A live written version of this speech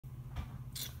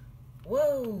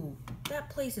Whoa, that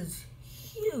place is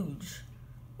huge.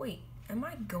 Wait, am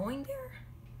I going there?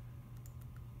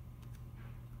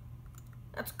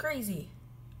 That's crazy.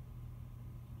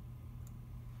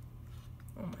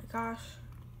 Oh my gosh.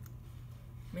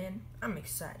 Man, I'm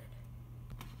excited.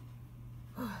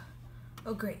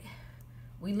 Oh great,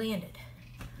 we landed.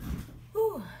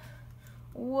 Whew.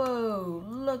 Whoa,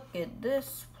 look at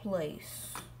this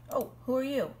place. Oh, who are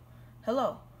you?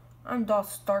 Hello, I'm Darth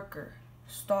Stalker.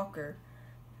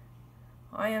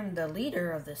 I am the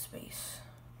leader of this base.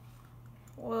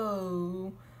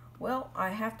 Whoa. Well,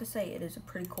 I have to say it is a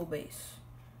pretty cool base.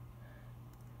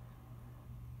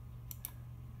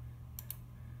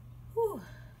 Whew.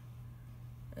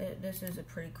 This is a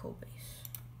pretty cool base.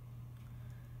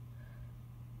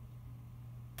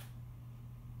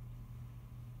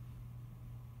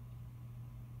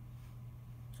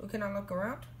 So can I look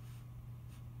around?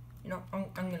 You know,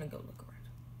 I'm gonna go look around.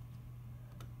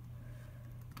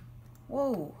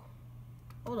 Whoa.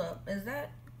 Hold up.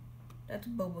 That's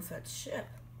Boba Fett's ship.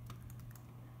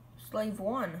 Slave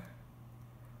 1.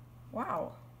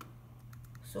 Wow.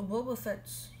 So Boba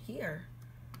Fett's here.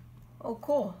 Oh,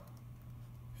 cool.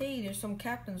 Hey, there's some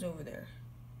captains over there.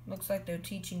 Looks like they're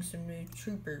teaching some new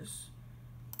troopers.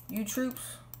 You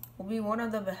troops will be one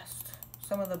of the best.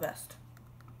 Some of the best.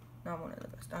 Not one of the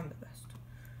best. I'm the best.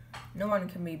 No one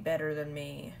can be better than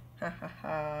me. Ha ha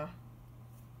ha.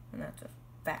 And that's a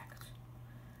fact.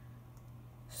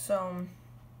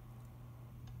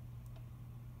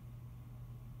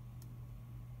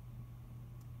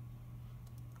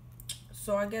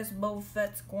 So I guess Boba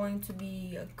Fett's going to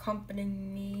be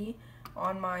accompanying me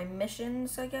on my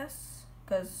missions, I guess.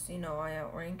 Because, you know, I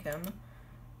outrank him.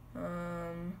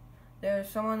 There's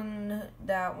someone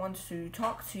that wants to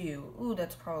talk to you. Ooh,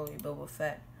 that's probably Boba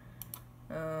Fett.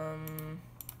 I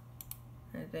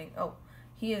think, oh,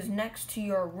 he is next to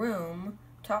your room,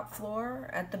 top floor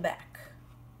at the back.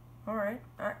 Alright,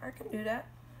 I can do that.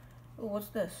 Ooh, what's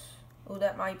this? Oh,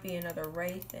 that might be another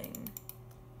Ray thing.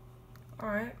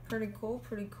 Alright, pretty cool,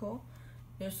 pretty cool.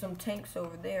 There's some tanks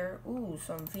over there. Ooh,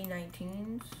 some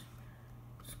V-19s.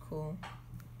 It's cool.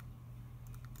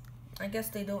 I guess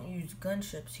they don't use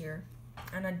gunships here.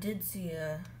 And I did see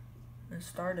a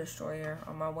Star Destroyer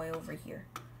on my way over here.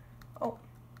 Oh,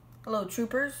 hello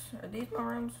troopers. Are these my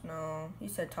rooms? No, he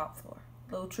said top floor.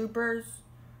 Hello troopers,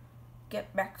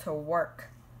 get back to work.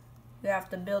 We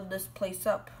have to build this place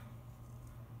up.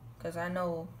 Because I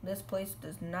know this place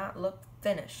does not look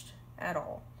finished at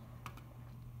all.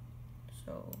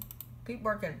 So, keep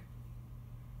working.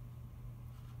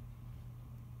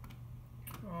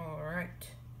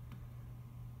 Alright.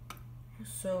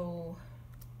 So,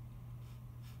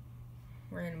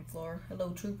 random floor.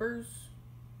 Hello, troopers.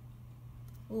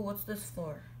 Ooh, what's this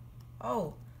floor?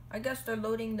 Oh, I guess they're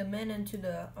loading the men into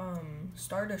the,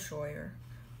 Star Destroyer.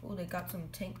 Ooh, they got some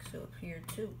tanks up here,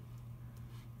 too.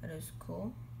 That is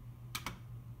cool.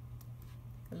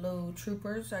 Hello,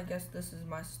 troopers. I guess this is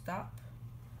my stop.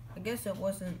 I guess it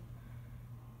wasn't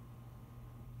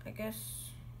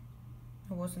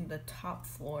the top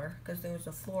floor, because there was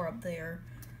a floor up there.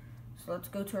 So let's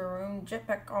go to our room.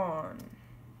 Jetpack on.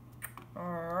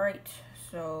 Alright,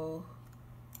 so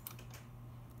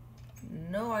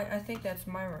no, I think that's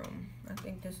my room. I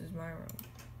think this is my room.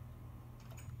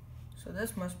 So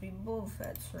this must be Boba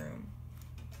Fett's room.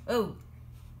 Oh!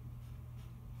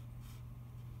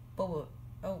 Boba.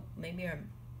 Oh, maybe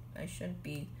I shouldn't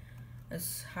be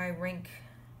as higher rank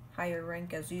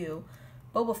as you.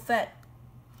 Boba Fett.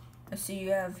 I see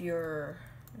you have your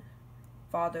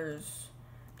father's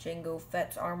Jango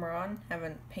Fett's armor on.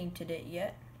 Haven't painted it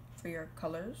yet for your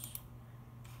colors.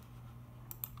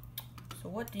 So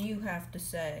what do you have to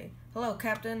say? Hello,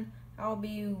 Captain. I'll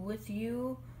be with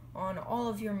you on all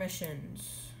of your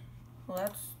missions.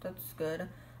 Well, that's good.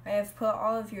 I have put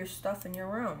all of your stuff in your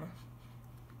room.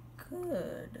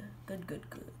 Good. Good.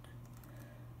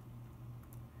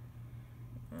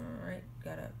 Alright,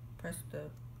 gotta press the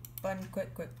button quick.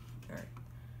 Alright.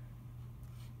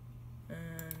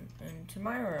 And into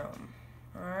my room.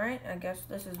 Alright, I guess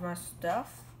this is my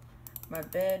stuff. My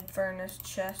bed, furnace,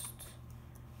 chest,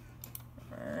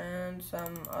 and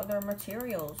some other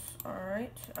materials.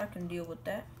 Alright, I can deal with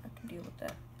that.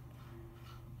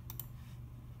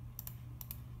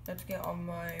 Let's get all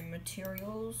my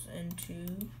materials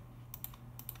into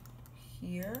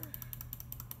here.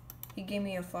 He gave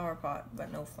me a flower pot,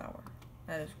 but no flour.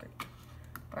 That is great.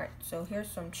 Alright, so here's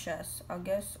some chests. I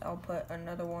guess I'll put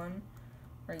another one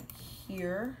right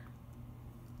here.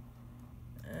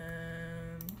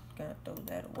 And gonna throw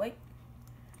that away.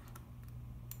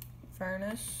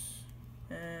 Furnace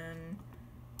and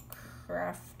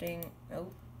crafting. Oh,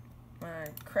 my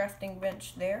crafting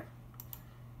bench there.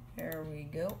 There we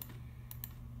go.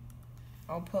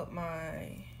 I'll put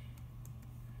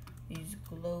these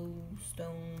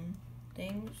glowstone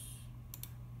things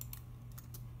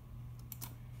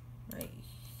right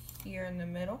here in the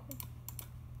middle.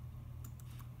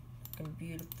 Looking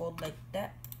beautiful like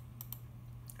that.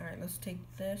 Alright, let's take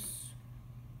this.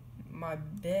 My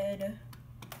bed.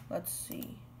 Let's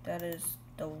see. That is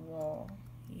the wall.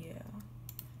 Yeah.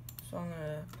 So I'm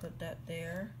gonna put that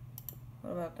there.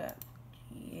 What about that?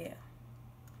 Yeah.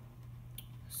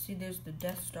 See, there's the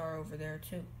Death Star over there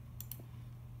too.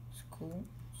 It's cool.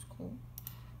 It's cool.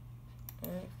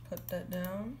 Alright, put that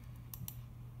down.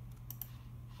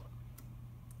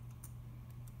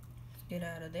 Let's get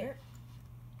out of there.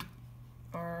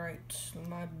 Alright,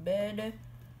 my bed.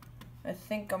 I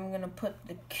think I'm gonna put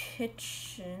the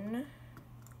kitchen,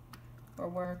 or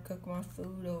where I cook my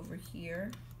food, over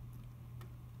here.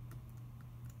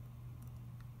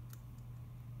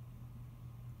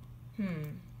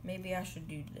 Maybe I should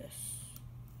do this.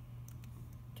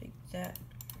 Take that.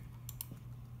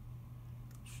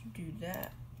 Should do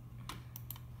that.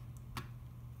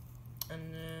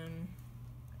 And then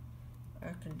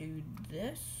I can do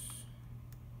this.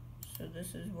 So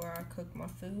this is where I cook my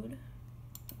food.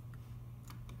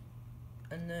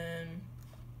 And then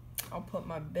I'll put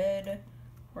my bed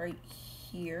right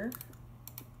here.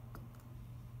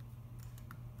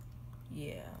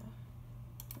 Yeah.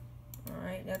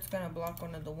 Alright, that's gonna block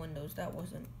one of the windows. That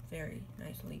wasn't very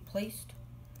nicely placed.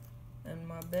 And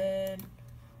my bed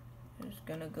is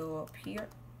gonna go up here.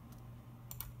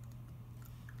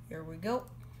 Here we go.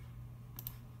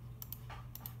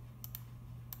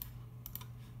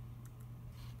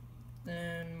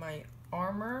 Then my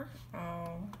armor,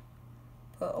 I'll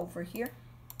put over here.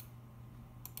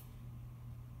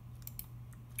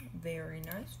 Very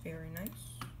nice, very nice.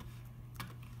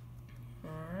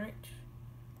 Alright.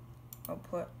 I'll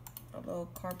put a little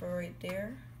carpet right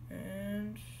there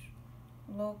and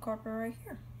a little carpet right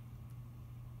here.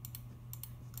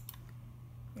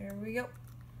 There we go.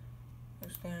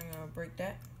 Just gonna break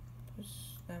that. Put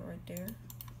that right there.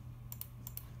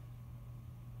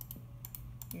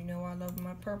 You know I love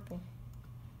my purple.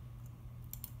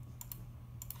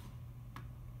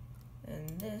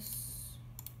 And this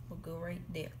will go right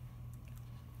there.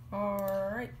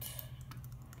 Alright.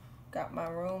 Got my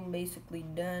room basically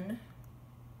done.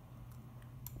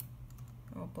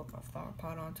 I'll put my flower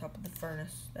pot on top of the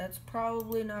furnace. That's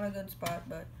probably not a good spot,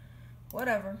 but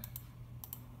whatever.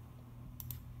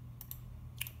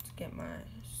 Let's get my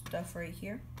stuff right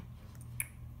here.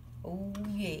 Oh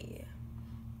yeah.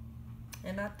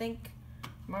 And I think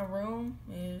my room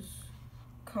is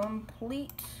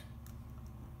complete.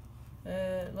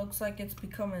 It looks like it's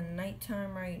becoming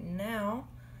nighttime right now.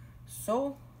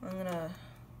 So I'm gonna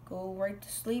go right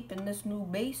to sleep in this new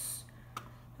base.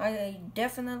 I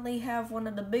definitely have one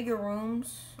of the bigger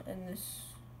rooms in this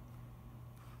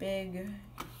big,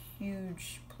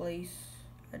 huge place.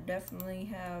 I definitely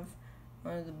have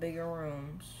one of the bigger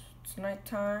rooms. It's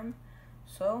nighttime,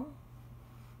 so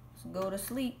let's go to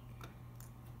sleep.